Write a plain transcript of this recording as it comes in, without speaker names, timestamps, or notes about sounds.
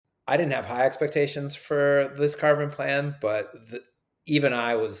I didn't have high expectations for this carbon plan, but even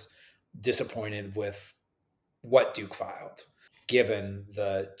I was disappointed with what Duke filed, given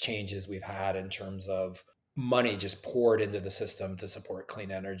the changes we've had in terms of money just poured into the system to support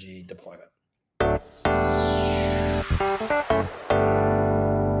clean energy deployment.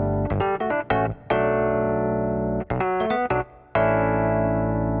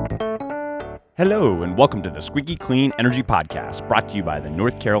 Hello, and welcome to the Squeaky Clean Energy Podcast, brought to you by the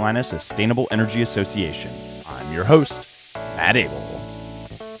North Carolina Sustainable Energy Association. I'm your host, Matt Abel.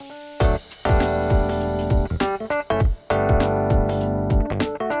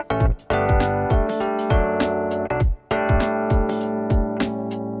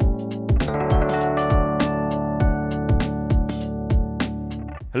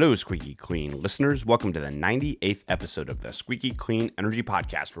 Hello, Squeaky Clean listeners. Welcome to the 98th episode of the Squeaky Clean Energy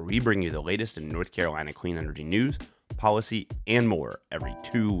Podcast, where we bring you the latest in North Carolina clean energy news, policy, and more every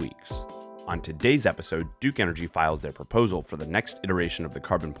 2 weeks. On today's episode, Duke Energy files their proposal for the next iteration of the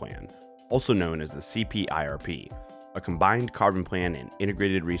Carbon Plan, also known as the CPIRP, a combined carbon plan and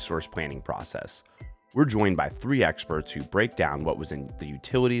integrated resource planning process. We're joined by three experts who break down what was in the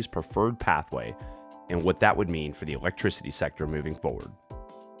utility's preferred pathway and what that would mean for the electricity sector moving forward.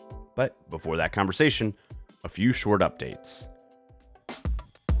 But before that conversation, a few short updates.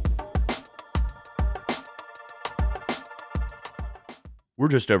 We're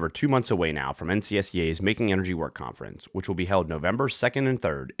just over 2 months away now from NCSEA's Making Energy Work Conference, which will be held November 2nd and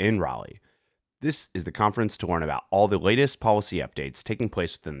 3rd in Raleigh. This is the conference to learn about all the latest policy updates taking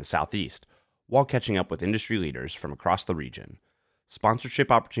place within the Southeast, while catching up with industry leaders from across the region.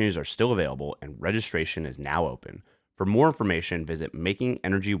 Sponsorship opportunities are still available, and registration is now open. For more information, visit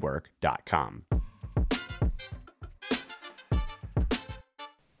makingenergywork.com.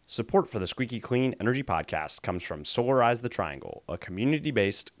 Support for the Squeaky Clean Energy Podcast comes from Solarize the Triangle, a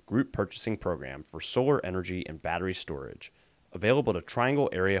community-based group purchasing program for solar energy and battery storage, available to Triangle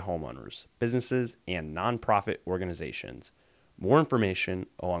area homeowners, businesses, and nonprofit organizations. More information,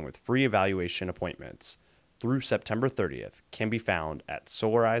 along with free evaluation appointments through September 30th, can be found at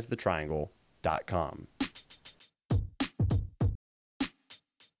solarizethetriangle.com.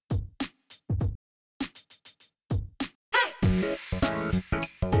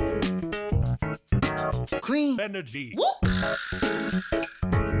 Clean energy.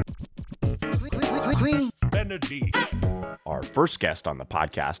 Clean energy. Our first guest on the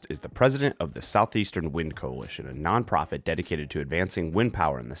podcast is the president of the Southeastern Wind Coalition, a nonprofit dedicated to advancing wind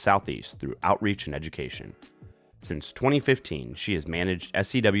power in the Southeast through outreach and education. Since 2015, she has managed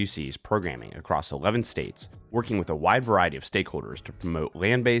SCWC's programming across 11 states, working with a wide variety of stakeholders to promote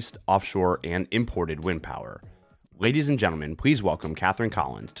land-based, offshore, and imported wind power. Ladies and gentlemen, please welcome Catherine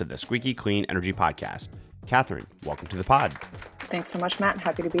Collins to the Squeaky Clean Energy Podcast. Catherine, welcome to the pod. Thanks so much, Matt.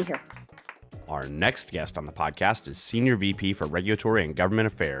 Happy to be here. Our next guest on the podcast is Senior VP for Regulatory and Government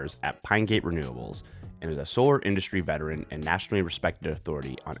Affairs at Pinegate Renewables and is a solar industry veteran and nationally respected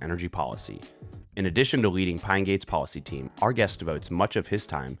authority on energy policy. In addition to leading Pinegate's policy team, our guest devotes much of his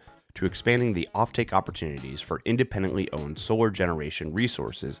time to expanding the offtake opportunities for independently owned solar generation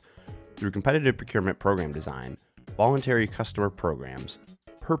resources through competitive procurement program design, voluntary customer programs,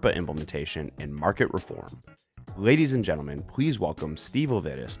 PURPA implementation, and market reform. Ladies and gentlemen, please welcome Steve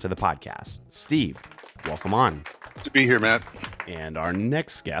Levitas to the podcast. Steve, welcome on. Good to be here, Matt. And our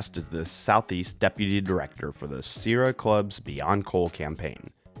next guest is the Southeast Deputy Director for the Sierra Club's Beyond Coal campaign.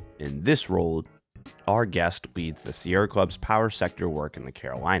 In this role, our guest leads the Sierra Club's power sector work in the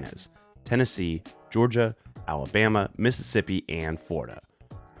Carolinas, Tennessee, Georgia, Alabama, Mississippi, and Florida.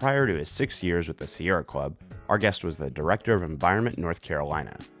 Prior to his 6 years with the Sierra Club, our guest was the Director of Environment North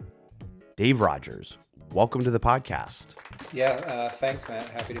Carolina. Dave Rogers, welcome to the podcast. Yeah, thanks, Matt.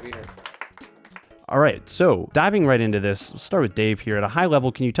 Happy to be here. All right, so diving right into this, let's start with Dave here. At a high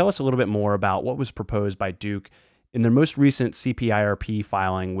level, can you tell us a little bit more about what was proposed by Duke in their most recent CPIRP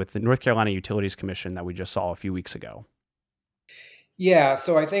filing with the North Carolina Utilities Commission that we just saw a few weeks ago? Yeah,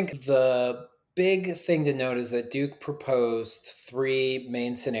 so I think the big thing to note is that Duke proposed three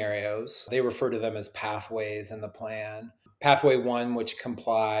main scenarios. They refer to them as pathways in the plan. Pathway 1, which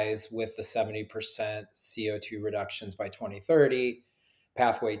complies with the 70% CO2 reductions by 2030.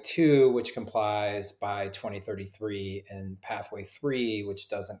 Pathway 2, which complies by 2033. And Pathway 3, which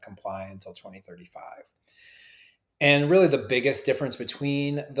doesn't comply until 2035. And really the biggest difference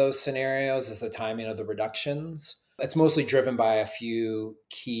between those scenarios is the timing of the reductions. It's mostly driven by a few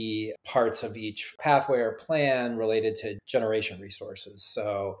key parts of each pathway or plan related to generation resources.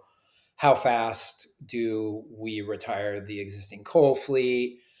 So how fast do we retire the existing coal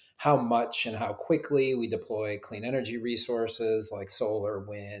fleet? how much and how quickly we deploy clean energy resources like solar,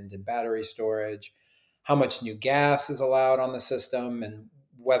 wind, and battery storage, how much new gas is allowed on the system, and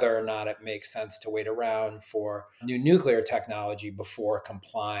whether or not it makes sense to wait around for new nuclear technology before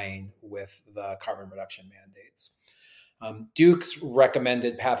complying with the carbon reduction mandates. Duke's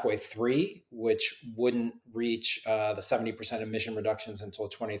recommended Pathway 3, which wouldn't reach the 70% emission reductions until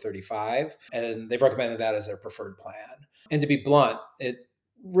 2035. And they've recommended that as their preferred plan. And to be blunt, it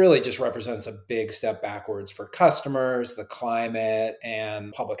really just represents a big step backwards for customers, the climate,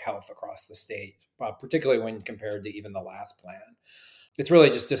 and public health across the state, particularly when compared to even the last plan. It's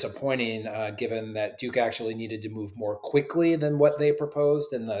really just disappointing given that Duke actually needed to move more quickly than what they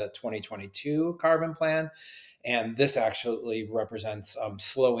proposed in the 2022 carbon plan. And this actually represents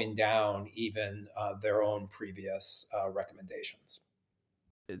slowing down even their own previous recommendations.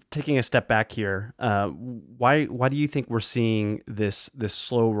 Taking a step back here, why do you think we're seeing this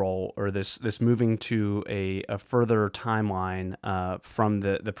slow roll, or this moving to a further timeline from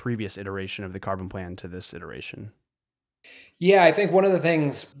the previous iteration of the carbon plan to this iteration? Yeah, I think one of the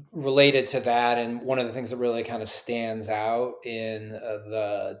things related to that, and one of the things that really kind of stands out in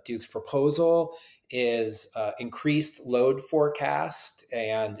the Duke's proposal, is increased load forecast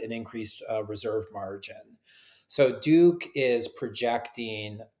and an increased reserve margin. So Duke is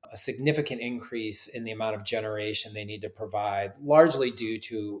projecting a significant increase in the amount of generation they need to provide, largely due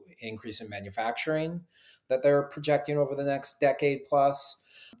to increase in manufacturing that they're projecting over the next decade plus.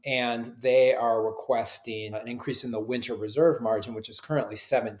 And they are requesting an increase in the winter reserve margin, which is currently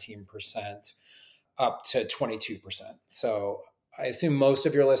 17%, up to 22%. So I assume most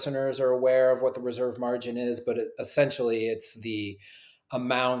of your listeners are aware of what the reserve margin is, but essentially it's the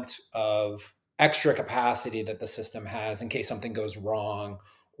amount of extra capacity that the system has in case something goes wrong,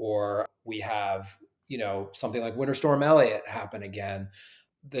 or we have, something like Winter Storm Elliott happen again.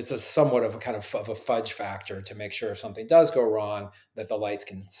 That's a somewhat of a fudge factor to make sure if something does go wrong, that the lights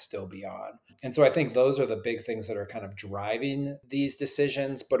can still be on. And so I think those are the big things that are kind of driving these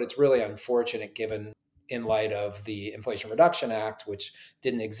decisions. But it's really unfortunate given in light of the Inflation Reduction Act, which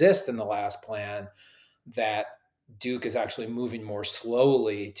didn't exist in the last plan, that Duke is actually moving more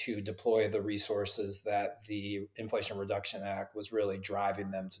slowly to deploy the resources that the Inflation Reduction Act was really driving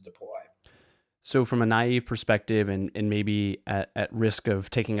them to deploy. So, from a naive perspective, and maybe at risk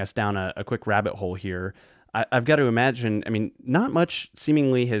of taking us down a quick rabbit hole here, I've got to imagine, I mean, not much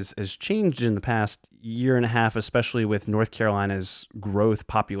seemingly has changed in the past year and a half, especially with North Carolina's growth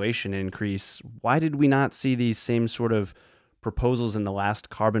population increase. Why did we not see these same sort of proposals in the last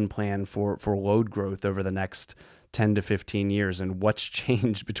carbon plan for load growth over the next 10 to 15 years? And what's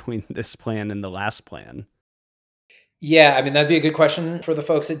changed between this plan and the last plan? Yeah, I mean, that'd be a good question for the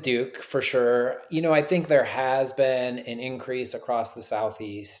folks at Duke for sure. I think there has been an increase across the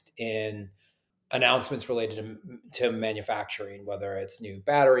Southeast in announcements related to manufacturing, whether it's new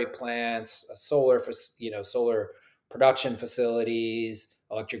battery plants, solar production facilities,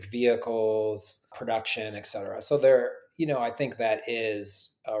 electric vehicles, production, et cetera. So I think that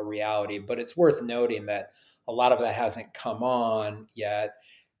is a reality, but it's worth noting that a lot of that hasn't come on yet.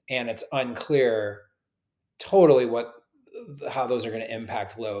 And it's unclear totally how those are going to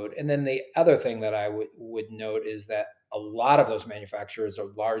impact load. And then the other thing that I would note is that a lot of those manufacturers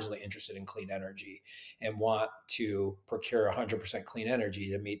are largely interested in clean energy and want to procure 100% clean energy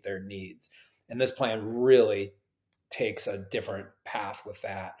to meet their needs. And this plan really takes a different path with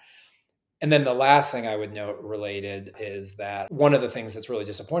that. And then the last thing I would note related is that one of the things that's really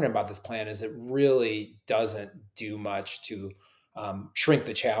disappointing about this plan is it really doesn't do much to shrink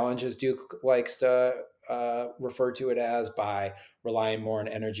the challenge, as Duke likes to refer to it as, by relying more on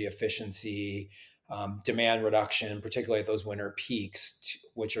energy efficiency, demand reduction, particularly at those winter peaks,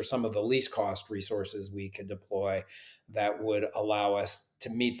 which are some of the least cost resources we could deploy that would allow us to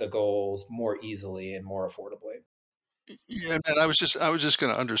meet the goals more easily and more affordably. Yeah, man, I was just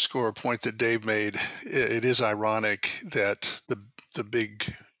going to underscore a point that Dave made. It is ironic that the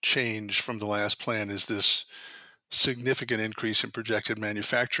big change from the last plan is this significant increase in projected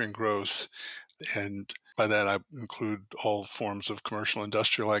manufacturing growth, and by that I include all forms of commercial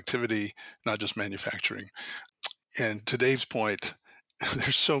industrial activity, not just manufacturing. And to Dave's point,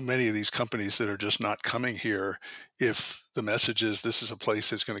 there's so many of these companies that are just not coming here if the message is this is a place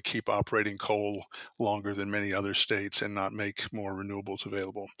that's going to keep operating coal longer than many other states and not make more renewables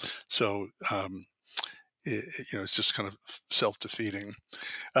available. So, it's just kind of self-defeating.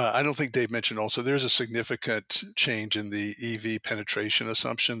 I don't think Dave mentioned also there's a significant change in the EV penetration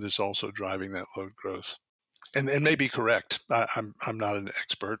assumption that's also driving that load growth. And may be correct. I'm not an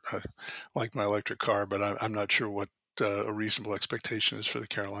expert. I like my electric car, but I'm not sure a reasonable expectation is for the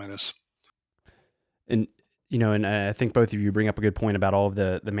Carolinas. And and I think both of you bring up a good point about all of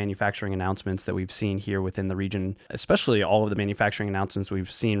the manufacturing announcements that we've seen here within the region, especially all of the manufacturing announcements we've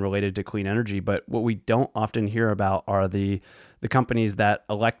seen related to clean energy. But what we don't often hear about are the companies that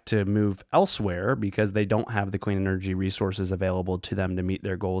elect to move elsewhere because they don't have the clean energy resources available to them to meet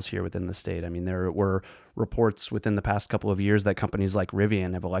their goals here within the state. I mean, there were reports within the past couple of years that companies like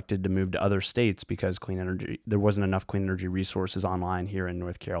Rivian have elected to move to other states because there wasn't enough clean energy resources online here in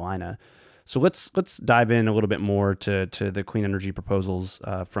North Carolina. So let's dive in a little bit more to the clean energy proposals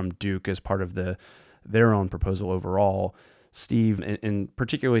from Duke as part of their own proposal overall. Steve, and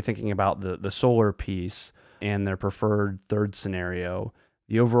particularly thinking about the solar piece and their preferred third scenario,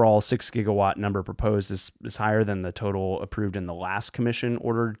 the overall 6 gigawatt number proposed is higher than the total approved in the last commission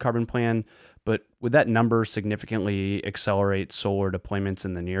ordered carbon plan. But would that number significantly accelerate solar deployments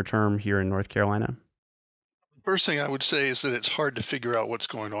in the near term here in North Carolina? First thing I would say is that it's hard to figure out what's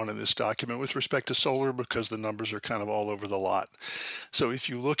going on in this document with respect to solar because the numbers are kind of all over the lot. So if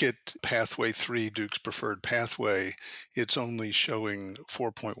you look at Pathway 3, Duke's preferred pathway, it's only showing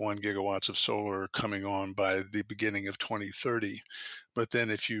 4.1 gigawatts of solar coming on by the beginning of 2030. But then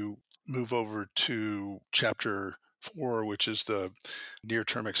if you move over to Chapter 4, which is the near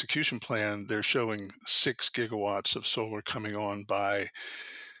term execution plan, they're showing 6 gigawatts of solar coming on by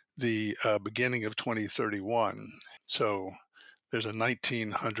the beginning of 2031. So there's a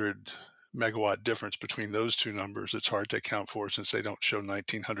 1900 megawatt difference between those two numbers. It's hard to account for since they don't show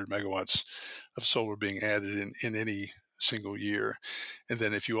 1900 megawatts of solar being added in any single year. And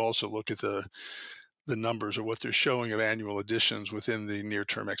then if you also look at the numbers or what they're showing of annual additions within the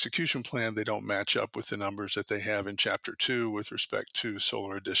near-term execution plan, they don't match up with the numbers that they have in Chapter 2 with respect to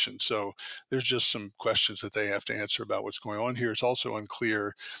solar additions. So there's just some questions that they have to answer about what's going on here. It's also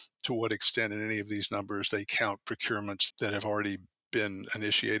unclear to what extent in any of these numbers they count procurements that have already been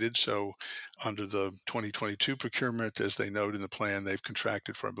initiated. So under the 2022 procurement, as they note in the plan, they've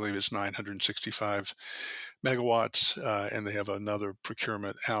contracted for, I believe it's 965 megawatts, and they have another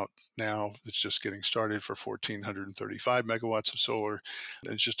procurement out now that's just getting started for 1,435 megawatts of solar.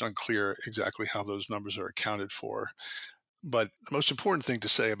 And it's just unclear exactly how those numbers are accounted for. But the most important thing to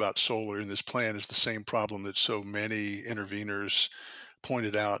say about solar in this plan is the same problem that so many interveners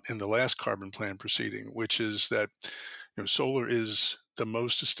pointed out in the last carbon plan proceeding, which is that solar is the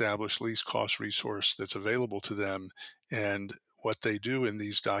most established least cost resource that's available to them. And what they do in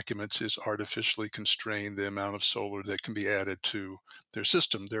these documents is artificially constrain the amount of solar that can be added to their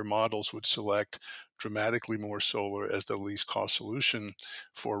system. Their models would select dramatically more solar as the least cost solution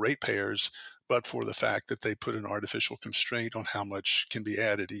for ratepayers, but for the fact that they put an artificial constraint on how much can be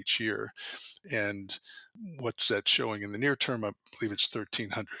added each year. And what's that showing in the near term? I believe it's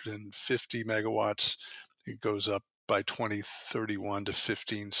 1,350 megawatts. It goes up by 2031 to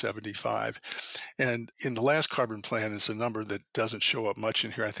 1575. And in the last carbon plan is a number that doesn't show up much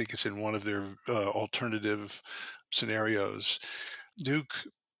in here. I think it's in one of their alternative scenarios. Duke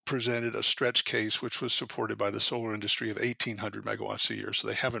presented a stretch case, which was supported by the solar industry, of 1,800 megawatts a year. So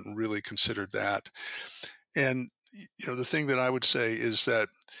they haven't really considered that. And the thing that I would say is that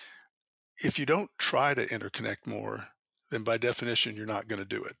if you don't try to interconnect more, then by definition, you're not going to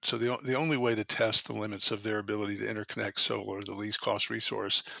do it. So the only way to test the limits of their ability to interconnect solar, the least cost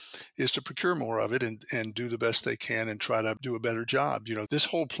resource, is to procure more of it and do the best they can and try to do a better job. This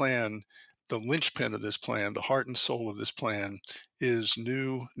whole plan, the linchpin of this plan, the heart and soul of this plan, is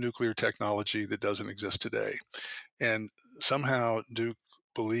new nuclear technology that doesn't exist today. And somehow Duke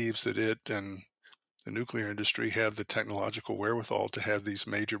believes that it and the nuclear industry have the technological wherewithal to have these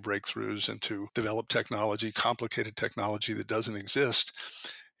major breakthroughs and to develop technology, complicated technology that doesn't exist.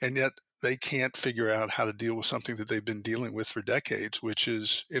 And yet they can't figure out how to deal with something that they've been dealing with for decades, which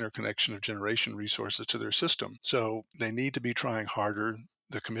is interconnection of generation resources to their system. So they need to be trying harder.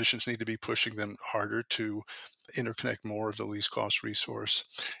 The commissions need to be pushing them harder to interconnect more of the least cost resource.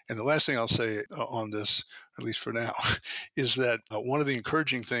 And the last thing I'll say on this, at least for now, is that one of the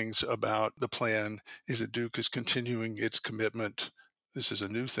encouraging things about the plan is that Duke is continuing its commitment. This is a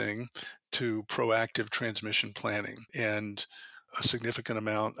new thing to proactive transmission planning. And a significant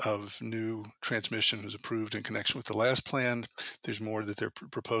amount of new transmission was approved in connection with the last plan. There's more that they're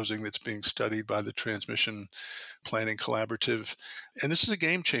proposing that's being studied by the Transmission Planning Collaborative. And this is a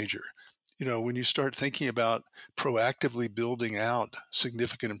game changer. When you start thinking about proactively building out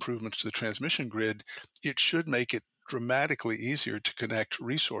significant improvements to the transmission grid, it should make it dramatically easier to connect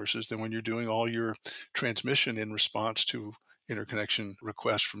resources than when you're doing all your transmission in response to interconnection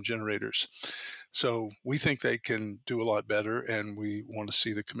requests from generators. So we think they can do a lot better, and we want to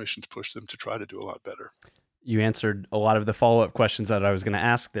see the commissions push them to try to do a lot better. You answered a lot of the follow-up questions that I was going to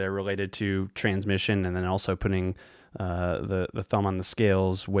ask there related to transmission, and then also putting the thumb on the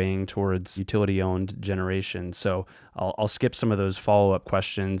scales, weighing towards utility-owned generation. So I'll skip some of those follow-up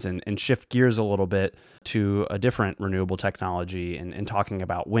questions and shift gears a little bit to a different renewable technology and talking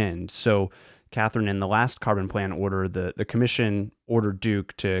about wind. So Catherine, in the last carbon plan order, the commission ordered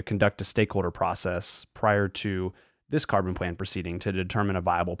Duke to conduct a stakeholder process prior to this carbon plan proceeding to determine a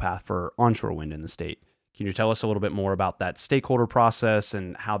viable path for onshore wind in the state. Can you tell us a little bit more about that stakeholder process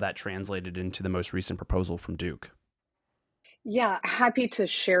and how that translated into the most recent proposal from Duke? Yeah, happy to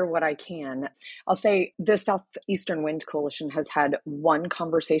share what I can. I'll say the Southeastern Wind Coalition has had one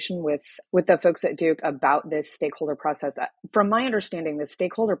conversation with the folks at Duke about this stakeholder process. From my understanding, the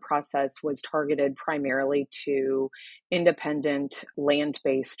stakeholder process was targeted primarily to independent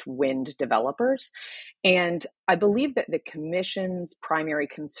land-based wind developers. And I believe that the commission's primary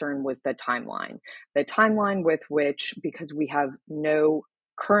concern was the timeline with which, because we have no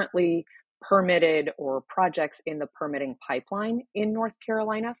currently permitted or projects in the permitting pipeline in North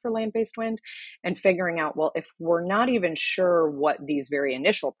Carolina for land-based wind, and figuring out, well, if we're not even sure what these very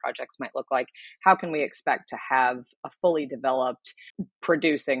initial projects might look like, how can we expect to have a fully developed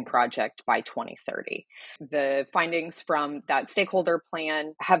producing project by 2030? The findings from that stakeholder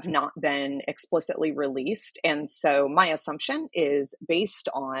plan have not been explicitly released. And so my assumption is, based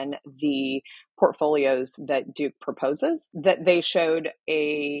on the portfolios that Duke proposes, that they showed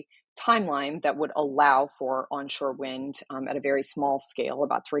a timeline that would allow for onshore wind at a very small scale,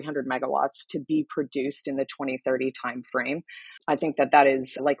 about 300 megawatts, to be produced in the 2030 timeframe. I think that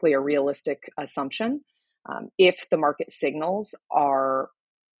is likely a realistic assumption if the market signals are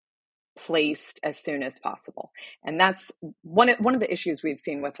placed as soon as possible. And that's one of the issues we've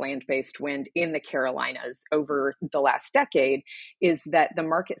seen with land-based wind in the Carolinas over the last decade, is that the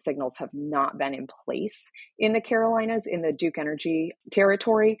market signals have not been in place in the Carolinas, in the Duke Energy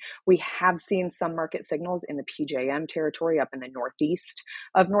territory. We have seen some market signals in the PJM territory up in the northeast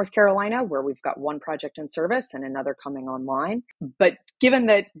of North Carolina, where we've got one project in service and another coming online. But given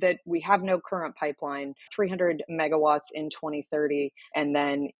that we have no current pipeline, 300 megawatts in 2030, and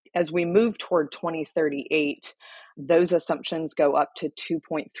then as we move toward 2038, those assumptions go up to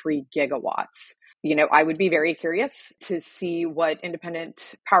 2.3 gigawatts. I would be very curious to see what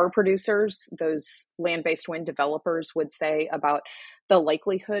independent power producers, those land-based wind developers, would say about the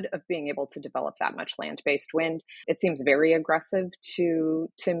likelihood of being able to develop that much land-based wind. It seems very aggressive to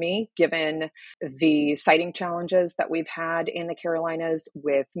me, given the siting challenges that we've had in the Carolinas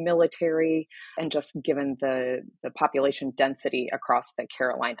with military, and just given the population density across the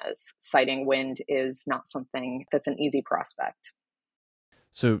Carolinas. Siting wind is not something that's an easy prospect.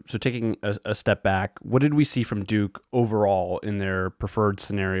 So taking a step back, what did we see from Duke overall in their preferred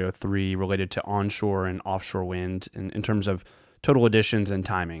scenario 3 related to onshore and offshore wind in terms of total additions and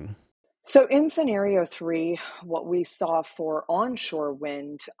timing? So in scenario 3, what we saw for onshore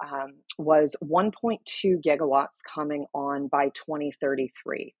wind was 1.2 gigawatts coming on by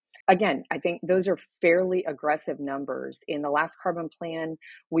 2033. Again, I think those are fairly aggressive numbers. In the last carbon plan,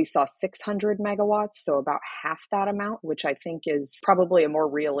 we saw 600 megawatts, so about half that amount, which I think is probably a more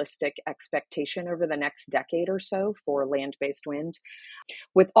realistic expectation over the next decade or so for land-based wind.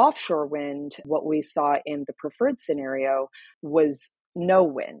 With offshore wind, what we saw in the preferred scenario was no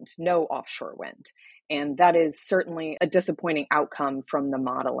wind, no offshore wind. And that is certainly a disappointing outcome from the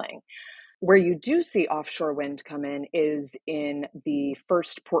modeling. Where you do see offshore wind come in is in the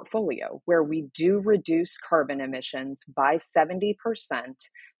first portfolio, where we do reduce carbon emissions by 70%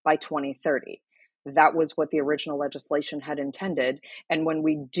 by 2030. That was what the original legislation had intended. And when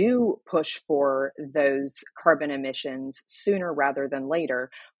we do push for those carbon emissions sooner rather than later,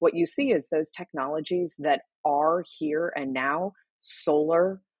 what you see is those technologies that are here and now,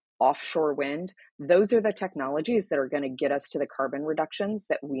 solar, offshore wind, those are the technologies that are going to get us to the carbon reductions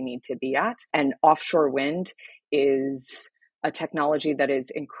that we need to be at. And offshore wind is a technology that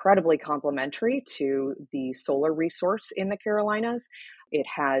is incredibly complementary to the solar resource in the Carolinas. It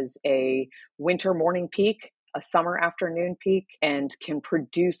has a winter morning peak, a summer afternoon peak, and can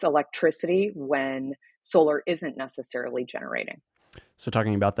produce electricity when solar isn't necessarily generating. So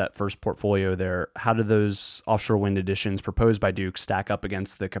talking about that first portfolio there, how do those offshore wind additions proposed by Duke stack up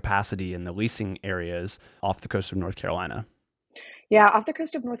against the capacity in the leasing areas off the coast of North Carolina? Yeah, off the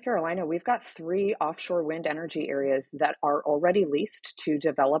coast of North Carolina, we've got 3 offshore wind energy areas that are already leased to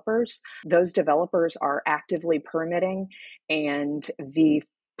developers. Those developers are actively permitting, and the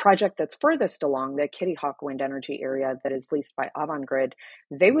project that's furthest along, the Kitty Hawk wind energy area that is leased by Avangrid,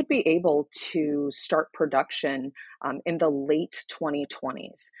 they would be able to start production in the late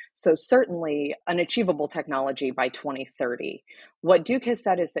 2020s. So certainly an achievable technology by 2030. What Duke has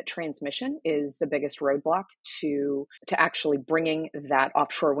said is that transmission is the biggest roadblock to actually bringing that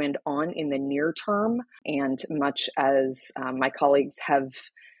offshore wind on in the near term. And much as my colleagues have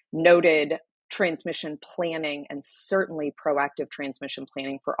noted, transmission planning and certainly proactive transmission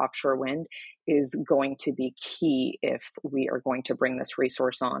planning for offshore wind is going to be key if we are going to bring this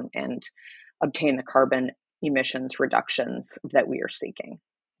resource on and obtain the carbon emissions reductions that we are seeking.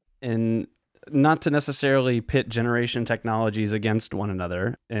 And not to necessarily pit generation technologies against one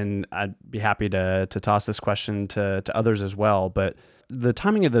another, and I'd be happy to toss this question to others as well, but the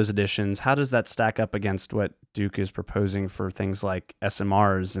timing of those additions, how does that stack up against what Duke is proposing for things like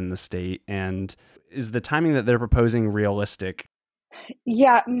SMRs in the state? And is the timing that they're proposing realistic?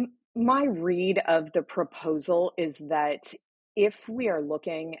 Yeah, my read of the proposal is that if we are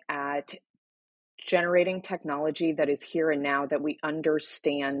looking at generating technology that is here and now, that we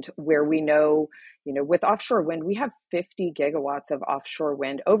understand, where we know, with offshore wind, we have 50 gigawatts of offshore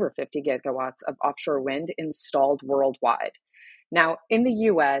wind, over 50 gigawatts of offshore wind installed worldwide. Now, in the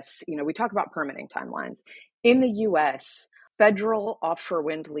US, we talk about permitting timelines. In the US, federal offshore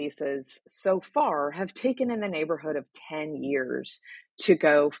wind leases so far have taken in the neighborhood of 10 years to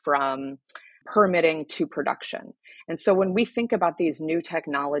go from permitting to production. And so when we think about these new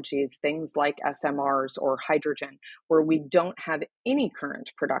technologies, things like SMRs or hydrogen, where we don't have any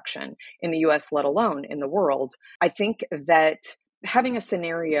current production in the US, let alone in the world, I think that having a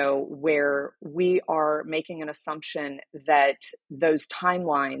scenario where we are making an assumption that those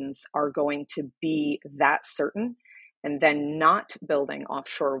timelines are going to be that certain, and then not building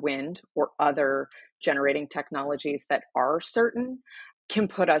offshore wind or other generating technologies that are certain, can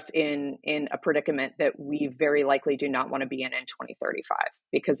put us in a predicament that we very likely do not want to be in 2035.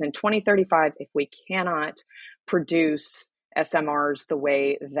 Because in 2035, if we cannot produce SMRs the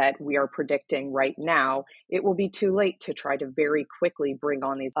way that we are predicting right now, it will be too late to try to very quickly bring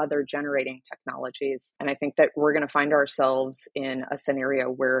on these other generating technologies. And I think that we're going to find ourselves in a scenario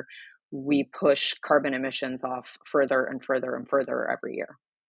where we push carbon emissions off further and further and further every year.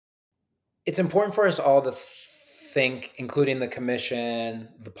 It's important for us all to think, including the commission,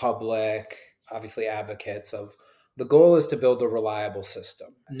 the public, obviously advocates, of the goal is to build a reliable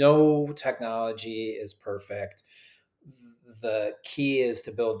system. No technology is perfect. The key is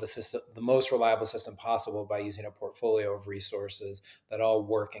to build the system, the most reliable system possible, by using a portfolio of resources that all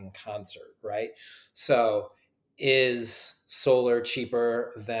work in concert, right? So is solar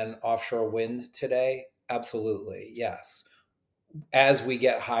cheaper than offshore wind today? Absolutely, yes. As we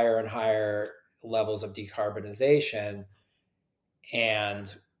get higher and higher levels of decarbonization,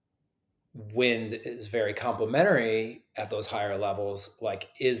 and wind is very complementary at those higher levels, like,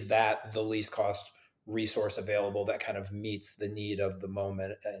 is that the least cost resource available that kind of meets the need of the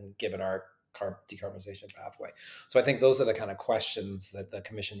moment and given our decarbonization pathway? So I think those are the kind of questions that the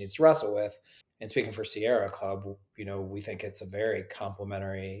commission needs to wrestle with. And speaking for Sierra Club, we think it's a very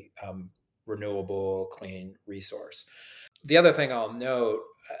complementary, renewable, clean resource. The other thing I'll note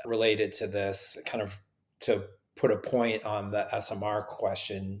related to this, kind of to put a point on the SMR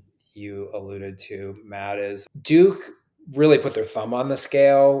question you alluded to, Matt, is Duke really put their thumb on the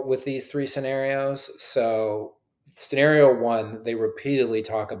scale with these three scenarios. So scenario one, they repeatedly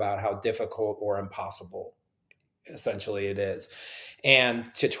talk about how difficult or impossible essentially it is.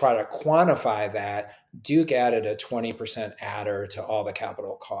 And to try to quantify that, Duke added a 20% adder to all the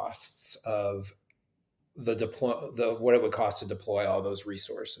capital costs of what it would cost to deploy all those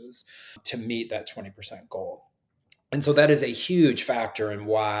resources to meet that 20% goal. And so that is a huge factor in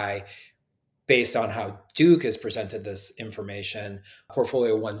why, based on how Duke has presented this information,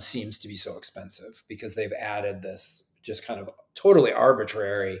 Portfolio One seems to be so expensive, because they've added this just kind of totally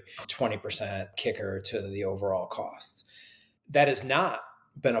arbitrary 20% kicker to the overall costs. That has not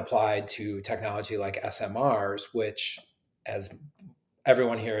been applied to technology like SMRs, which, as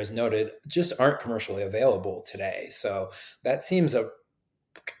everyone here has noted, just aren't commercially available today. So that seems a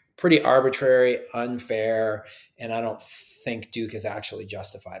pretty arbitrary, unfair, and I don't think Duke has actually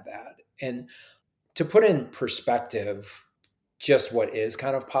justified that. And to put in perspective just what is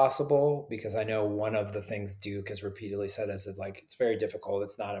kind of possible, because I know one of the things Duke has repeatedly said is like, it's very difficult,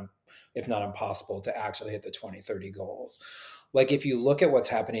 it's not, if not impossible, to actually hit the 2030 goals. Like, if you look at what's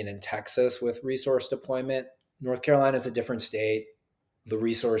happening in Texas with resource deployment, North Carolina is a different state. The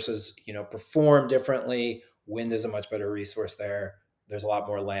resources, perform differently. Wind is a much better resource there. There's a lot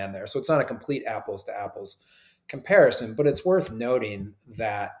more land there. So it's not a complete apples to apples comparison. But it's worth noting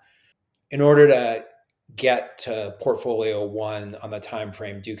that in order to get to portfolio one on the time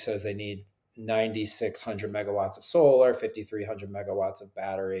frame, Duke says they need 9,600 megawatts of solar, 5,300 megawatts of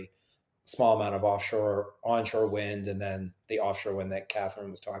battery, small amount of onshore wind, and then the offshore wind that Catherine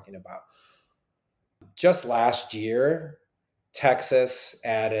was talking about. Just last year, Texas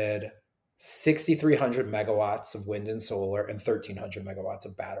added 6,300 megawatts of wind and solar and 1,300 megawatts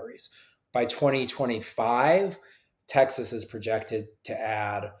of batteries. By 2025, Texas is projected to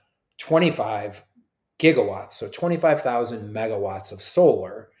add 25 gigawatts, so 25,000 megawatts of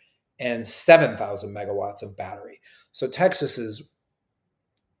solar and 7,000 megawatts of battery. So Texas is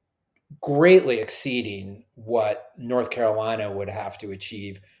greatly exceeding what North Carolina would have to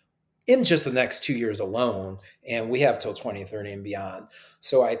achieve in just the next 2 years alone. And we have till 2030 and beyond.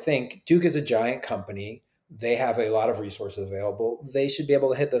 So I think Duke is a giant company. They have a lot of resources available. They should be able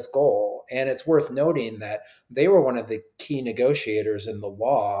to hit this goal. And it's worth noting that they were one of the key negotiators in the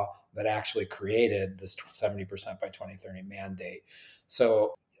law that actually created this 70% by 2030 mandate.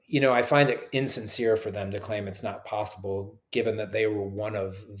 So, I find it insincere for them to claim it's not possible, given that they were one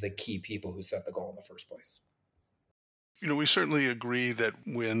of the key people who set the goal in the first place. We certainly agree that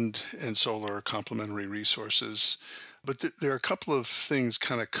wind and solar are complementary resources, but there are a couple of things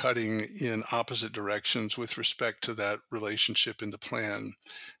kind of cutting in opposite directions with respect to that relationship in the plan,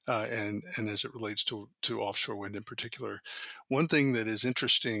 and as it relates to offshore wind in particular. One thing that is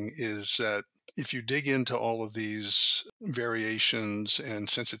interesting is that if you dig into all of these variations and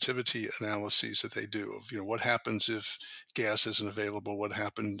sensitivity analyses that they do of, what happens if gas isn't available, what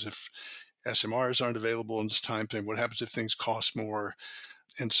happens if SMRs aren't available in this time frame, what happens if things cost more,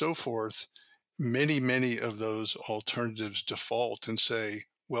 and so forth. Many of those alternatives default and say,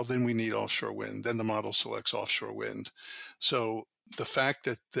 well, then we need offshore wind. Then the model selects offshore wind. So the fact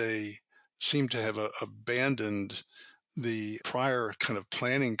that they seem to have abandoned the prior kind of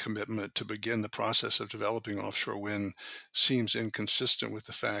planning commitment to begin the process of developing offshore wind seems inconsistent with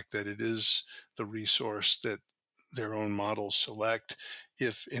the fact that it is the resource that their own models select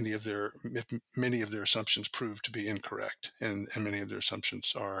if many of their assumptions prove to be incorrect, and many of their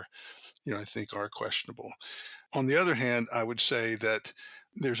assumptions are, I think, are questionable. On the other hand, I would say that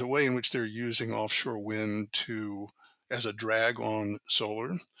there's a way in which they're using offshore wind to as a drag on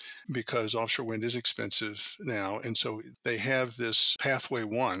solar, because offshore wind is expensive now. And so they have this pathway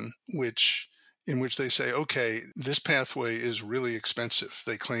one, in which they say, okay, this pathway is really expensive.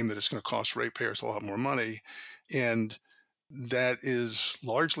 They claim that it's going to cost ratepayers a lot more money. And that is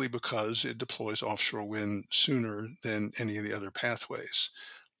largely because it deploys offshore wind sooner than any of the other pathways.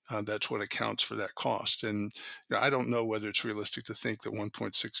 That's what accounts for that cost. And I don't know whether it's realistic to think that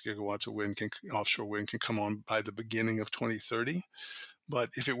 1.6 gigawatts of offshore wind can come on by the beginning of 2030. But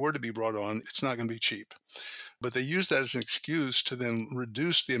if it were to be brought on, it's not going to be cheap. But they use that as an excuse to then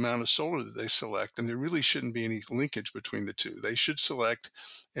reduce the amount of solar that they select. And there really shouldn't be any linkage between the two. They should select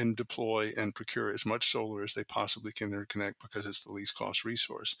and deploy and procure as much solar as they possibly can interconnect, because it's the least cost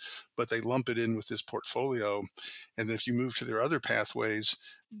resource. But they lump it in with this portfolio. And if you move to their other pathways,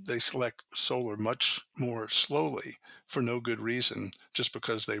 they select solar much more slowly for no good reason, just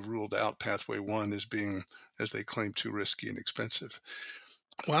because they've ruled out pathway one as being, as they claim, too risky and expensive.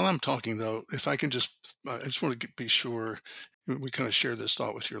 While I'm talking, though, if I can I just want to be sure we kind of share this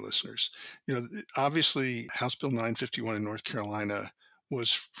thought with your listeners. Obviously, House Bill 951 in North Carolina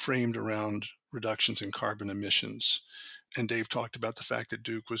was framed around reductions in carbon emissions. And Dave talked about the fact that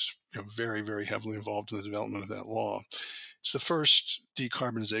Duke was, very, very heavily involved in the development of that law. It's the first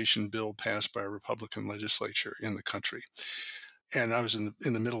decarbonization bill passed by a Republican legislature in the country. And I was in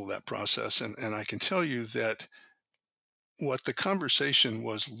the middle of that process. And I can tell you that what the conversation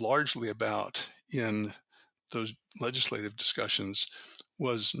was largely about in those legislative discussions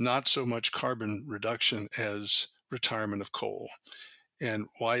was not so much carbon reduction as retirement of coal. And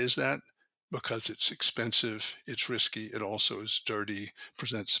why is that? Because it's expensive, it's risky, it also is dirty,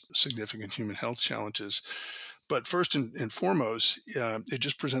 presents significant human health challenges. But first and foremost, it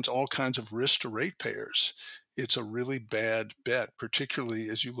just presents all kinds of risk to ratepayers. It's a really bad bet, particularly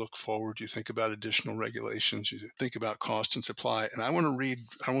as you look forward. You think about additional regulations, you think about cost and supply. And I want to read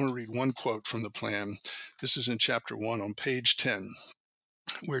one quote from the plan. This is in chapter 1 on page 10,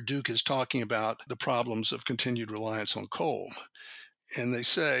 where Duke is talking about the problems of continued reliance on coal. And they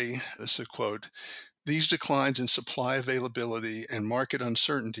say, this is a quote, these declines in supply availability and market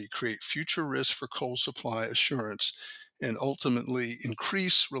uncertainty create future risks for coal supply assurance and ultimately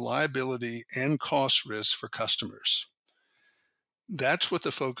increase reliability and cost risks for customers. That's what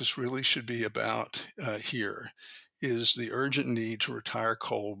the focus really should be about here, is the urgent need to retire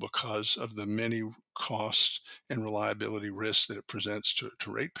coal because of the many cost and reliability risks that it presents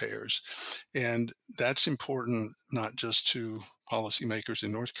to ratepayers. And that's important not just to policymakers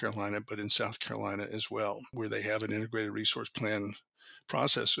in North Carolina, but in South Carolina as well, where they have an integrated resource plan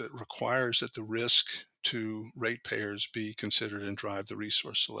process that requires that the risk to ratepayers be considered and drive the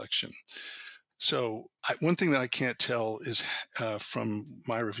resource selection. So, one thing that I can't tell is from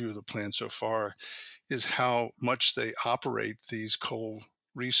my review of the plan so far is how much they operate these coal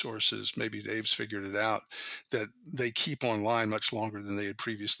resources. Maybe Dave's figured it out that they keep online much longer than they had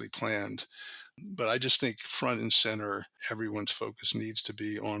previously planned. But I just think front and center, everyone's focus needs to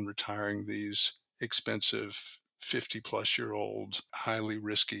be on retiring these expensive 50 plus year old, highly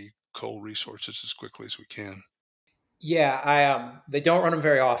risky coal resources as quickly as we can. Yeah, they don't run them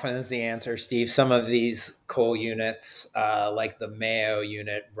very often is the answer, Steve. Some of these coal units, like the Mayo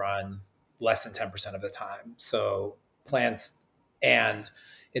unit, run less than 10% of the time. So plants, and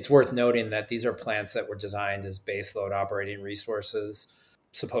it's worth noting that these are plants that were designed as baseload operating resources,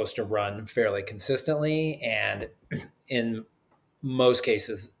 supposed to run fairly consistently. And in most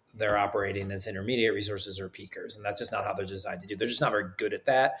cases, they're operating as intermediate resources or peakers. And that's just not how they're designed to do. They're just not very good at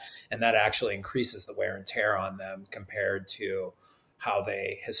that. And that actually increases the wear and tear on them compared to how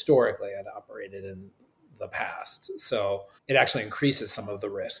they historically had operated in the past. So it actually increases some of the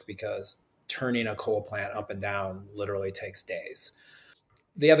risk because turning a coal plant up and down literally takes days.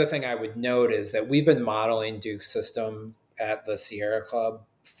 The other thing I would note is that we've been modeling Duke's system at the Sierra Club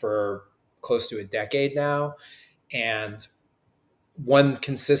for close to a decade now. And one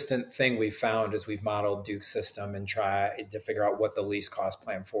consistent thing we've found as we've modeled Duke's system and tried to figure out what the least cost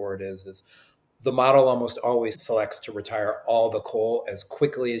plan forward is the model almost always selects to retire all the coal as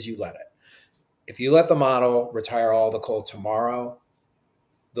quickly as you let it. If you let the model retire all the coal tomorrow,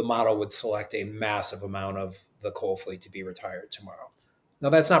 the model would select a massive amount of the coal fleet to be retired tomorrow. Now,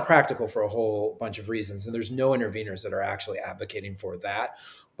 that's not practical for a whole bunch of reasons, and there's no interveners that are actually advocating for that.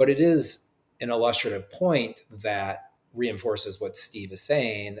 But it is an illustrative point that reinforces what Steve is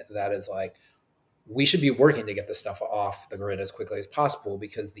saying, that is like, we should be working to get this stuff off the grid as quickly as possible,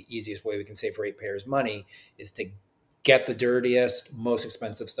 because the easiest way we can save ratepayers money is to get the dirtiest, most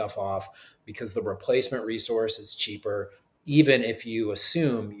expensive stuff off, because the replacement resource is cheaper, even if you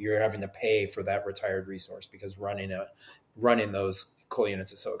assume you're having to pay for that retired resource, because running those coal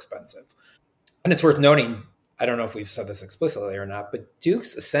units is so expensive. And it's worth noting, I don't know if we've said this explicitly or not, but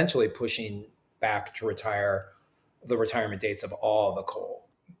Duke's essentially pushing back to retire the retirement dates of all the coal.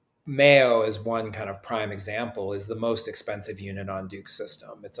 Mayo is one kind of prime example, is the most expensive unit on Duke's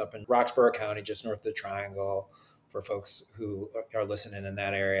system. It's up in Roxborough County, just north of the Triangle, for folks who are listening in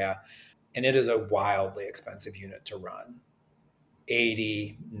that area. And it is a wildly expensive unit to run.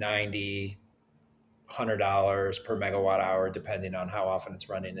 $80, $90, $100 per megawatt hour, depending on how often it's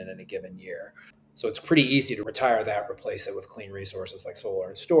running in a given year. So it's pretty easy to retire that, replace it with clean resources like solar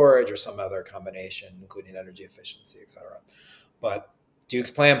and storage or some other combination, including energy efficiency, et cetera. But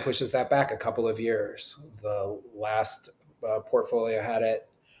Duke's plan pushes that back a couple of years. The last portfolio had it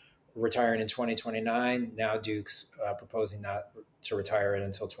retiring in 2029. Now Duke's proposing not to retire it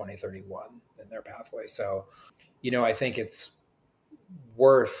until 2031 in their pathway. So, I think it's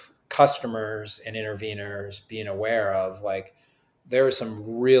worth customers and interveners being aware of, like, there is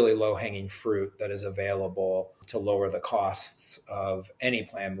some really low-hanging fruit that is available to lower the costs of any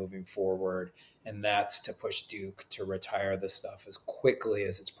plan moving forward, and that's to push Duke to retire this stuff as quickly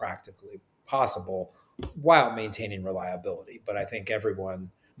as it's practically possible while maintaining reliability. But I think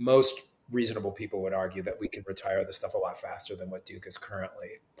most reasonable people would argue that we could retire this stuff a lot faster than what Duke is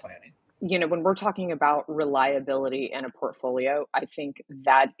currently planning. When we're talking about reliability in a portfolio, I think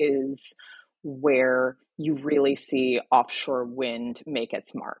that is where you really see offshore wind make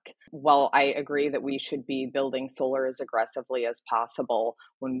its mark. While I agree that we should be building solar as aggressively as possible,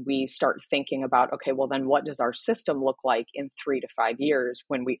 when we start thinking about, okay, well, then what does our system look like in 3 to 5 years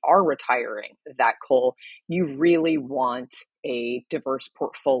when we are retiring that coal? You really want a diverse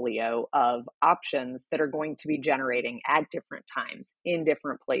portfolio of options that are going to be generating at different times in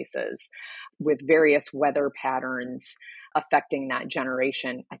different places with various weather patterns affecting that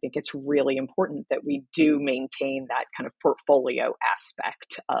generation. I think it's really important that we do maintain that kind of portfolio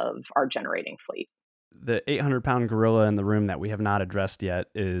aspect of our generating fleet. The 800-pound gorilla in the room that we have not addressed yet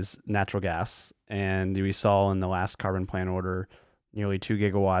is natural gas. And we saw in the last carbon plan order nearly 2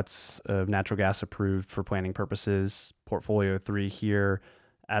 gigawatts of natural gas approved for planning purposes. Portfolio 3 here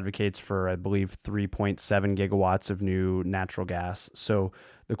advocates for, I believe, 3.7 gigawatts of new natural gas. So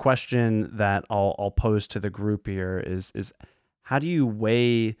the question that I'll pose to the group here is how do you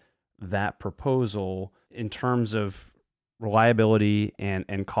weigh that proposal in terms of reliability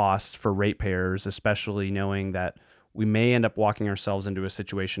and cost for ratepayers, especially knowing that we may end up walking ourselves into a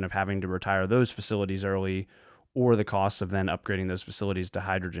situation of having to retire those facilities early, or the cost of then upgrading those facilities to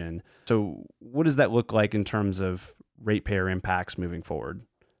hydrogen. So what does that look like in terms of ratepayer impacts moving forward?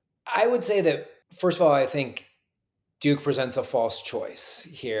 I would say that, first of all, I think Duke presents a false choice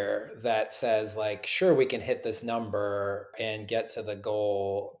here that says, like, sure, we can hit this number and get to the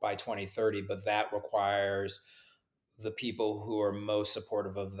goal by 2030, but that requires the people who are most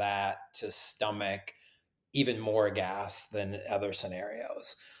supportive of that to stomach even more gas than other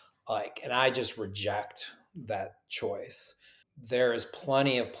scenarios. And I just reject that choice. There is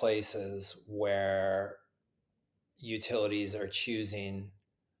plenty of places where utilities are choosing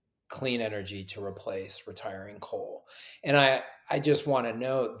clean energy to replace retiring coal. And I just want to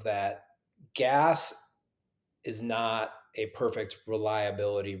note that gas is not a perfect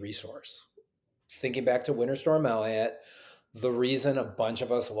reliability resource. Thinking back to Winter Storm Elliott, the reason a bunch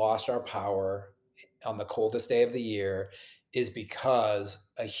of us lost our power on the coldest day of the year is because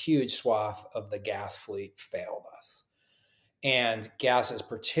a huge swath of the gas fleet failed us. And gas is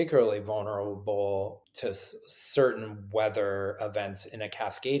particularly vulnerable to certain weather events in a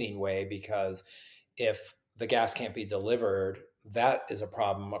cascading way, because if the gas can't be delivered, that is a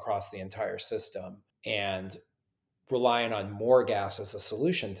problem across the entire system. And relying on more gas as a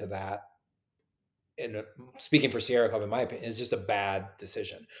solution to that, and speaking for Sierra Club, in my opinion, is just a bad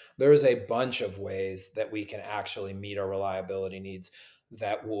decision. There's a bunch of ways that we can actually meet our reliability needs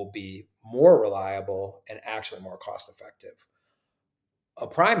that will be more reliable and actually more cost effective. A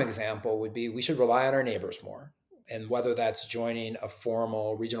prime example would be we should rely on our neighbors more. And whether that's joining a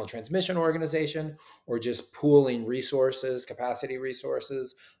formal regional transmission organization or just pooling resources, capacity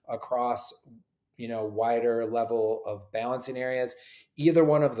resources across, wider level of balancing areas, either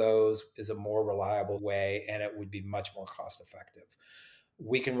one of those is a more reliable way, and it would be much more cost effective.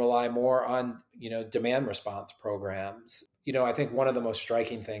 We can rely more on, demand response programs. I think one of the most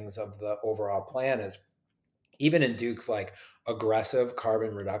striking things of the overall plan is, even in Duke's like aggressive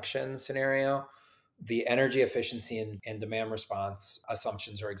carbon reduction scenario, the energy efficiency and demand response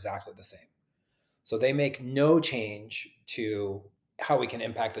assumptions are exactly the same. So they make no change to how we can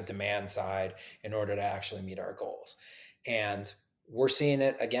impact the demand side in order to actually meet our goals. And we're seeing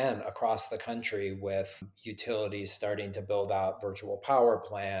it again across the country with utilities starting to build out virtual power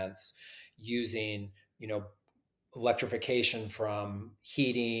plants using, electrification from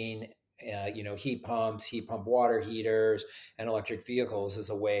heating, heat pumps, heat pump water heaters, and electric vehicles as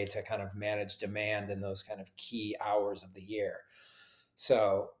a way to kind of manage demand in those kind of key hours of the year.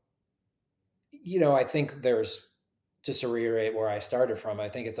 So, I think there's, just to reiterate where I started from, I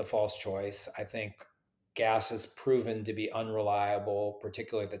think it's a false choice. I think gas has proven to be unreliable,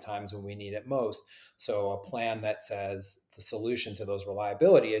 particularly at the times when we need it most. So a plan that says the solution to those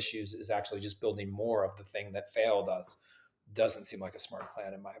reliability issues is actually just building more of the thing that failed us doesn't seem like a smart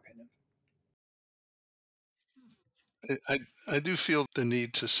plan, in my opinion. I do feel the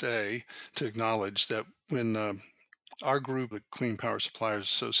need to acknowledge that when our group, the Clean Power Suppliers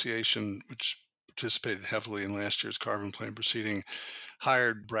Association, which participated heavily in last year's carbon plan proceeding,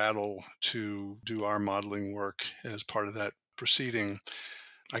 hired Brattle to do our modeling work as part of that proceeding.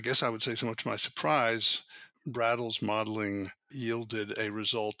 I guess I would say, somewhat to my surprise, Brattle's modeling yielded a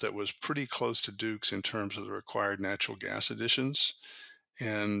result that was pretty close to Duke's in terms of the required natural gas additions.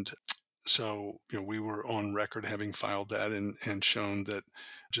 And so, we were on record having filed that and shown that,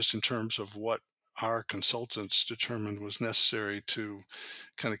 just in terms of what our consultants determined was necessary to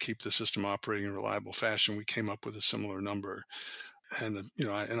kind of keep the system operating in a reliable fashion, we came up with a similar number. And,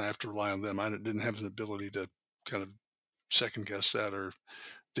 I have to rely on them. I didn't have an ability to kind of second guess that or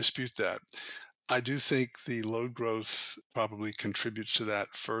dispute that. I do think the load growth probably contributes to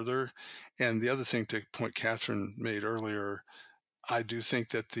that further. And the other thing, to point Catherine made earlier, I do think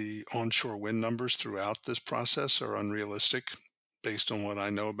that the onshore wind numbers throughout this process are unrealistic based on what I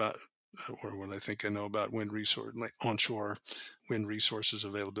know about, or what I think I know about wind resource, like onshore wind resources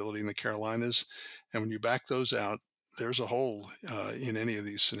availability in the Carolinas. And when you back those out, there's a hole in any of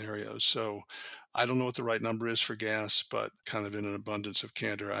these scenarios. So I don't know what the right number is for gas, but kind of in an abundance of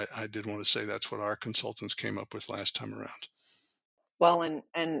candor, I did want to say that's what our consultants came up with last time around. Well,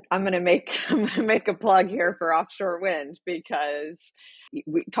 and I'm going to make I'm going to make a plug here for offshore wind, because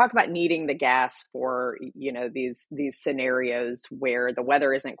we talk about needing the gas for, these scenarios where the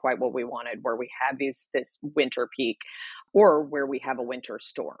weather isn't quite what we wanted, where we have this winter peak. or where we have a winter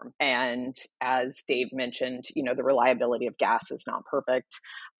storm. And as Dave mentioned, the reliability of gas is not perfect.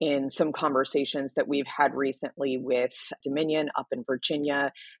 In some conversations that we've had recently with Dominion up in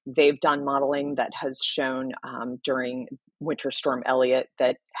Virginia, they've done modeling that has shown during Winter Storm Elliott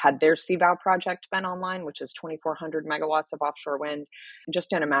that had their CVOW project been online, which is 2,400 megawatts of offshore wind,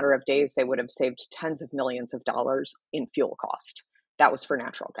 just in a matter of days, they would have saved tens of millions of dollars in fuel cost. That was for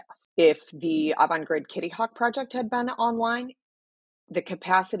natural gas. If the Avangrid Kitty Hawk project had been online, the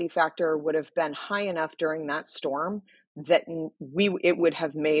capacity factor would have been high enough during that storm that it would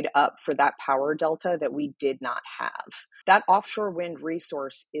have made up for that power delta that we did not have. That offshore wind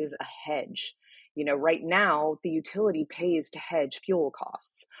resource is a hedge. Right now, the utility pays to hedge fuel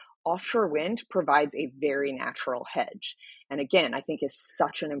costs. Offshore wind provides a very natural hedge. And again, I think is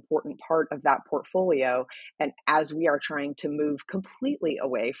such an important part of that portfolio. And as we are trying to move completely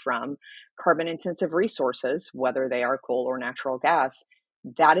away from carbon intensive resources, whether they are coal or natural gas,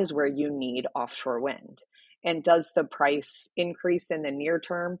 that is where you need offshore wind. And does the price increase in the near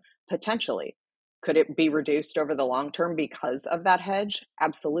term? Potentially. Could it be reduced over the long term because of that hedge?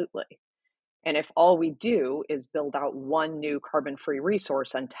 Absolutely. And if all we do is build out one new carbon-free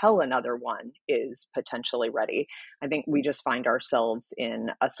resource until another one is potentially ready, I think we just find ourselves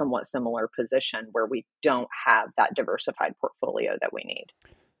in a somewhat similar position where we don't have that diversified portfolio that we need.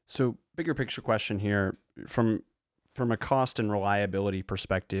 So, bigger picture question here from a cost and reliability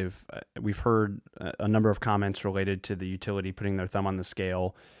perspective. We've heard a number of comments related to the utility putting their thumb on the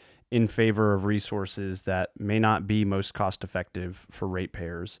scale in favor of resources that may not be most cost effective for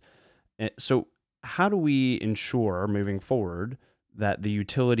ratepayers. So how do we ensure moving forward that the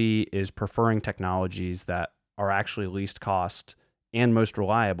utility is preferring technologies that are actually least cost and most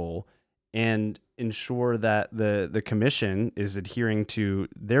reliable, and ensure that the commission is adhering to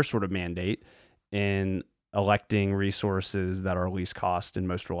their sort of mandate in electing resources that are least cost and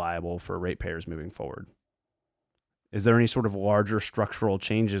most reliable for ratepayers moving forward? Is there any sort of larger structural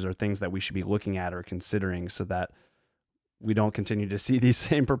changes or things that we should be looking at or considering so that we don't continue to see these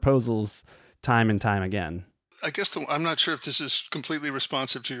same proposals time and time again? I guess I'm not sure if this is completely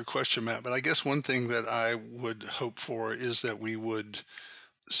responsive to your question, Matt, but I guess one thing that I would hope for is that we would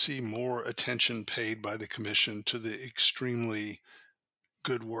see more attention paid by the commission to the extremely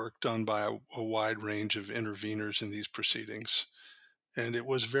good work done by a wide range of interveners in these proceedings. And it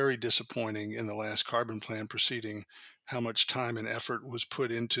was very disappointing in the last carbon plan proceeding how much time and effort was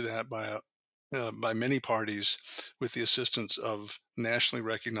put into that by many parties with the assistance of nationally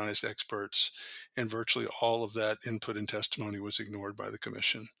recognized experts, and virtually all of that input and testimony was ignored by the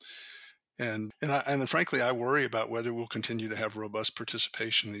commission. And frankly, I worry about whether we'll continue to have robust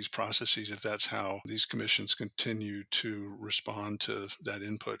participation in these processes if that's how these commissions continue to respond to that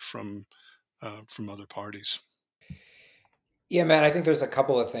input from other parties. Yeah, man, I think there's a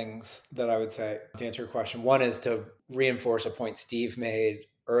couple of things that I would say to answer your question. One is to reinforce a point Steve made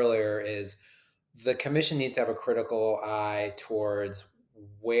earlier is the commission needs to have a critical eye towards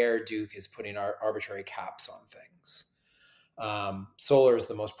where Duke is putting our arbitrary caps on things. Solar is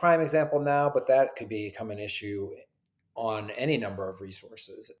the most prime example now, but that could become an issue on any number of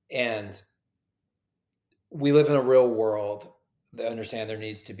resources. And we live in a real world that understand there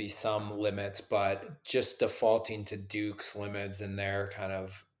needs to be some limits, but just defaulting to Duke's limits and their kind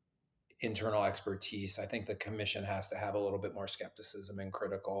of internal expertise, I think the commission has to have a little bit more skepticism and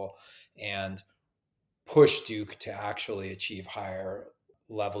critical and push Duke to actually achieve higher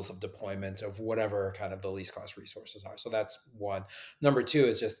levels of deployment of whatever kind of the least cost resources are. So that's one. Number two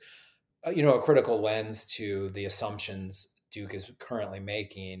is just, a critical lens to the assumptions Duke is currently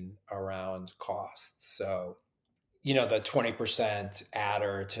making around costs. So, the 20%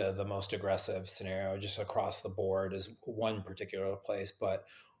 adder to the most aggressive scenario just across the board is one particular place. But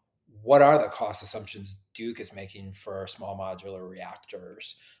what are the cost assumptions Duke is making for small modular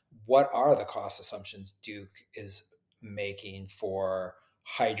reactors? What are the cost assumptions Duke is making for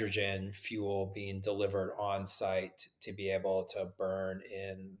hydrogen fuel being delivered on site to be able to burn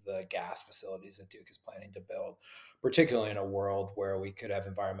in the gas facilities that Duke is planning to build, particularly in a world where we could have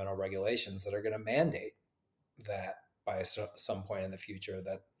environmental regulations that are going to mandate that by some point in the future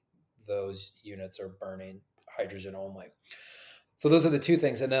that those units are burning hydrogen only. So those are the two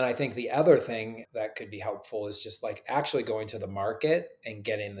things. And then I think the other thing that could be helpful is just like actually going to the market and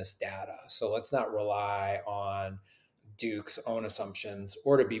getting this data. So let's not rely on Duke's own assumptions,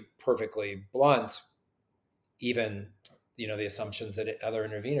 or to be perfectly blunt, even the assumptions that other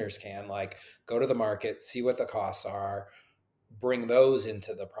interveners can, like go to the market, see what the costs are, bring those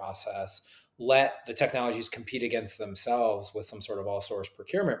into the process. let the technologies compete against themselves with some sort of all source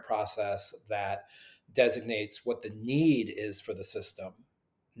procurement process that designates what the need is for the system,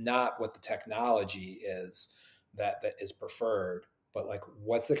 not what the technology is that is preferred, but like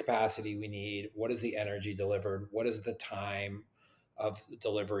what's the capacity we need, what is the energy delivered, what is the time of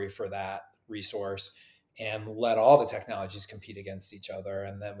delivery for that resource, and let all the technologies compete against each other,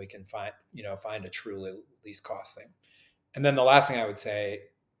 and then we can find a truly least cost thing. And then the last thing I would say,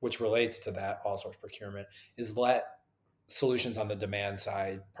 which relates to that all source procurement, is let solutions on the demand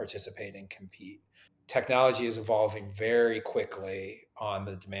side participate and compete. Technology is evolving very quickly on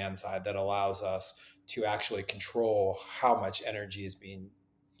the demand side that allows us to actually control how much energy is being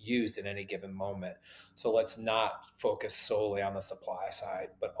used in any given moment. So let's not focus solely on the supply side,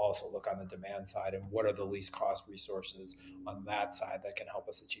 but also look on the demand side and what are the least cost resources on that side that can help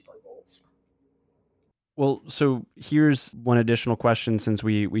us achieve our goals. Well, so here's one additional question, since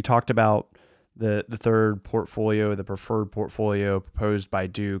we talked about the third portfolio, the preferred portfolio proposed by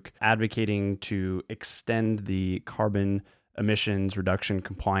Duke, advocating to extend the carbon emissions reduction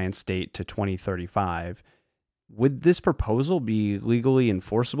compliance date to 2035. Would this proposal be legally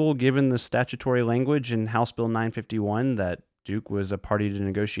enforceable given the statutory language in House Bill 951 that Duke was a party to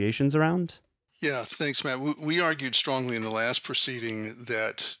negotiations around? Yeah, thanks, Matt. We argued strongly in the last proceeding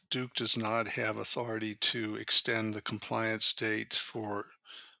that Duke does not have authority to extend the compliance date for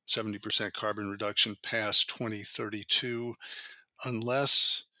 70% carbon reduction past 2032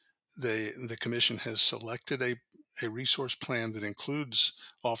 unless the commission has selected a resource plan that includes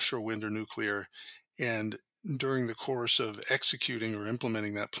offshore wind or nuclear. And during the course of executing or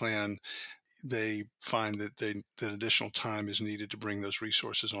implementing that plan, they find that additional time is needed to bring those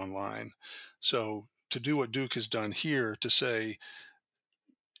resources online. So to do what Duke has done here, to say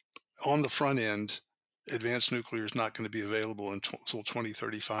on the front end, advanced nuclear is not going to be available until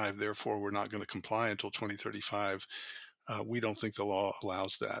 2035, therefore we're not going to comply until 2035. We don't think the law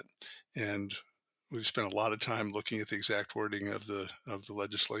allows that, and we've spent a lot of time looking at the exact wording of the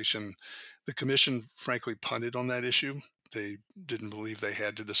legislation. The commission, frankly, punted on that issue. They didn't believe they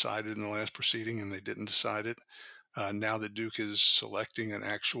had to decide it in the last proceeding, and they didn't decide it. Now that Duke is selecting an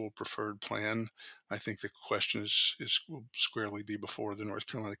actual preferred plan, I think the question will squarely be before the North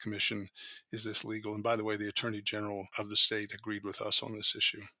Carolina Commission: is this legal? And by the way, the Attorney General of the state agreed with us on this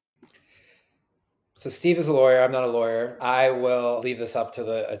issue. So Steve is a lawyer. I'm not a lawyer. I will leave this up to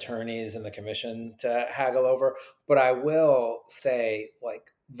the attorneys and the commission to haggle over. But I will say, like,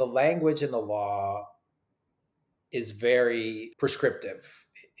 the language in the law is very prescriptive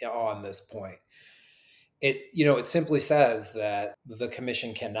on this point. It simply says that the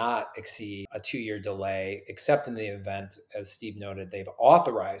commission cannot exceed a 2-year delay, except in the event, as Steve noted, they've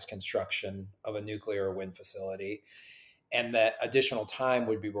authorized construction of a nuclear or wind facility, and that additional time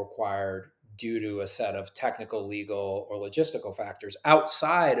would be required due to a set of technical, legal, or logistical factors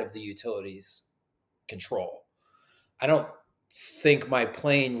outside of the utilities' control. I don't think my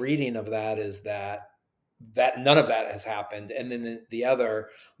plain reading of that is that none of that has happened. And then the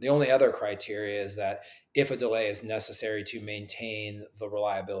only other criteria is that if a delay is necessary to maintain the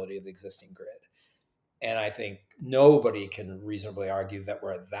reliability of the existing grid. And I think nobody can reasonably argue that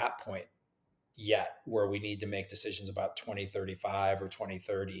we're at that point yet where we need to make decisions about 2035 or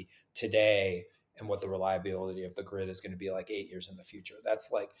 2030 today and what the reliability of the grid is going to be like 8 years in the future.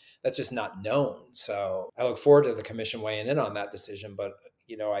 That's just not known. So I look forward to the commission weighing in on that decision. But,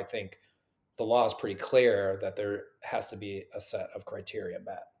 I think the law is pretty clear that there has to be a set of criteria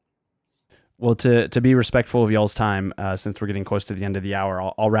met. Well, to be respectful of y'all's time, since we're getting close to the end of the hour,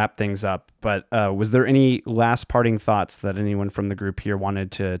 I'll wrap things up. But was there any last parting thoughts that anyone from the group here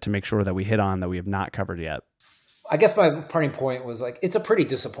wanted to make sure that we hit on that we have not covered yet? I guess my parting point was, like, it's a pretty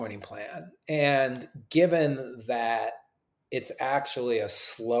disappointing plan. And given that it's actually a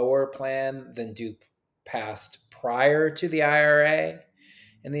slower plan than Duke passed prior to the IRA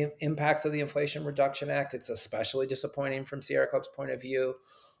and the impacts of the Inflation Reduction Act, it's especially disappointing from Sierra Club's point of view.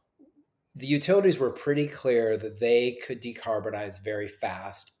 The utilities were pretty clear that they could decarbonize very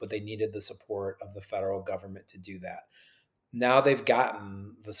fast, but they needed the support of the federal government to do that. Now they've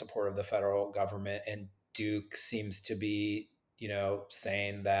gotten the support of the federal government, and Duke seems to be,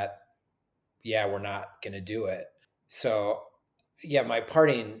 saying that, yeah, we're not going to do it. So, yeah, my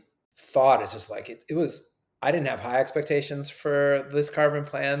parting thought is just like it was. I didn't have high expectations for this carbon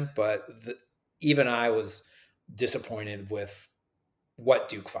plan, but even I was disappointed with what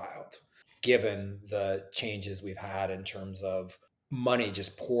Duke filed, given the changes we've had in terms of money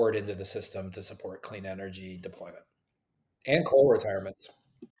just poured into the system to support clean energy deployment and coal retirements.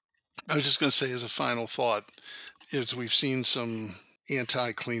 I was just going to say, as a final thought, is we've seen some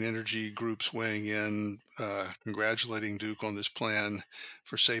anti-clean energy groups weighing in, congratulating Duke on this plan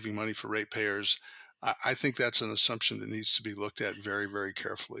for saving money for ratepayers. I think that's an assumption that needs to be looked at very, very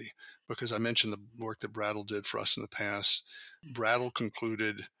carefully, because I mentioned the work that Brattle did for us in the past. Brattle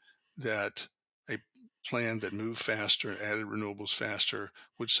concluded that a plan that moved faster and added renewables faster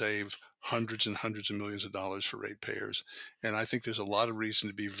would save hundreds and hundreds of millions of dollars for ratepayers. And I think there's a lot of reason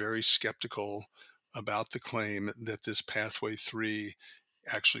to be very skeptical about the claim that this pathway 3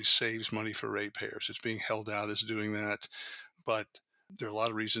 actually saves money for ratepayers. It's being held out as doing that, but there are a lot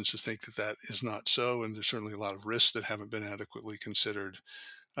of reasons to think that that is not so, and there's certainly a lot of risks that haven't been adequately considered.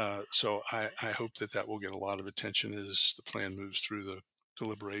 So I hope that that will get a lot of attention as the plan moves through the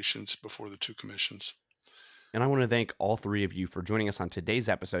deliberations before the two commissions. And I want to thank all three of you for joining us on today's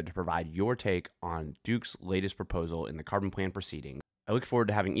episode to provide your take on Duke's latest proposal in the carbon plan proceeding. I look forward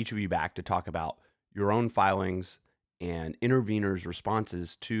to having each of you back to talk about your own filings and interveners'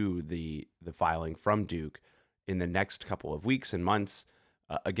 responses to the filing from Duke in the next couple of weeks and months.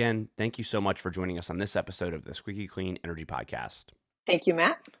 Again, thank you so much for joining us on this episode of the Squeaky Clean Energy Podcast. Thank you,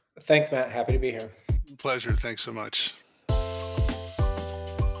 Matt. Thanks, Matt. Happy to be here. Pleasure. Thanks so much.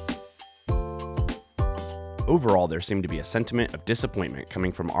 Overall, there seemed to be a sentiment of disappointment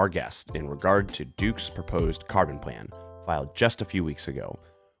coming from our guest in regard to Duke's proposed carbon plan, filed just a few weeks ago.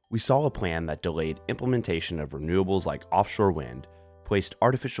 We saw a plan that delayed implementation of renewables like offshore wind, placed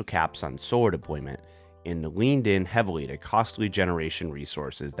artificial caps on solar deployment, and leaned in heavily to costly generation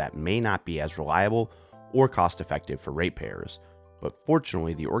resources that may not be as reliable or cost-effective for ratepayers. But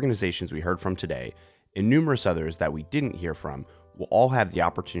fortunately, the organizations we heard from today, and numerous others that we didn't hear from, will all have the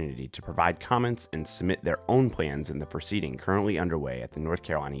opportunity to provide comments and submit their own plans in the proceeding currently underway at the North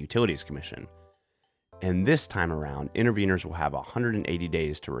Carolina Utilities Commission. And this time around, interveners will have 180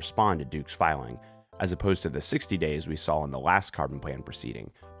 days to respond to Duke's filing, as opposed to the 60 days we saw in the last carbon plan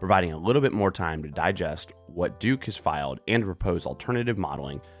proceeding, providing a little bit more time to digest what Duke has filed and propose alternative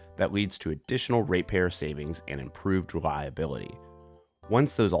modeling that leads to additional ratepayer savings and improved reliability.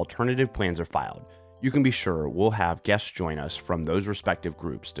 Once those alternative plans are filed, you can be sure we'll have guests join us from those respective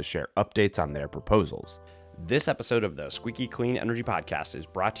groups to share updates on their proposals. This episode of the Squeaky Clean Energy Podcast is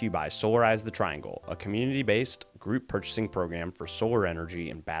brought to you by Solarize the Triangle, a community-based group purchasing program for solar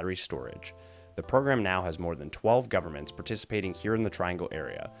energy and battery storage. The program now has more than 12 governments participating here in the Triangle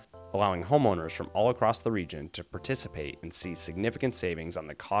area, allowing homeowners from all across the region to participate and see significant savings on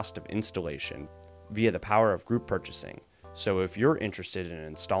the cost of installation via the power of group purchasing. So if you're interested in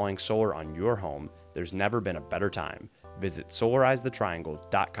installing solar on your home, there's never been a better time. Visit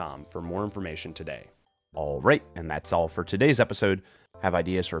solarizethetriangle.com for more information today. All right, and that's all for today's episode. Have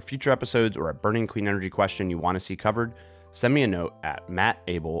ideas for future episodes or a burning clean energy question you want to see covered? Send me a note at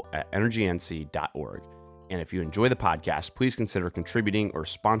mattable@energync.org. And if you enjoy the podcast, please consider contributing or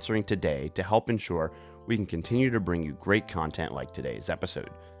sponsoring today to help ensure we can continue to bring you great content like today's episode.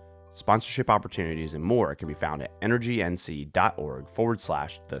 Sponsorship opportunities and more can be found at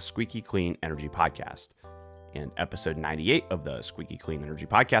energync.org/the Squeaky Clean Energy Podcast. And episode 98 of the Squeaky Clean Energy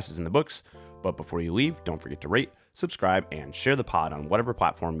Podcast is in the books. But before you leave, don't forget to rate, subscribe, and share the pod on whatever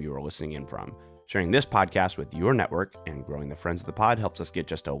platform you are listening in from. Sharing this podcast with your network and growing the friends of the pod helps us get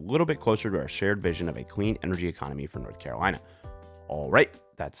just a little bit closer to our shared vision of a clean energy economy for North Carolina. All right,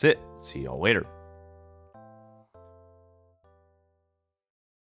 that's it. See y'all later.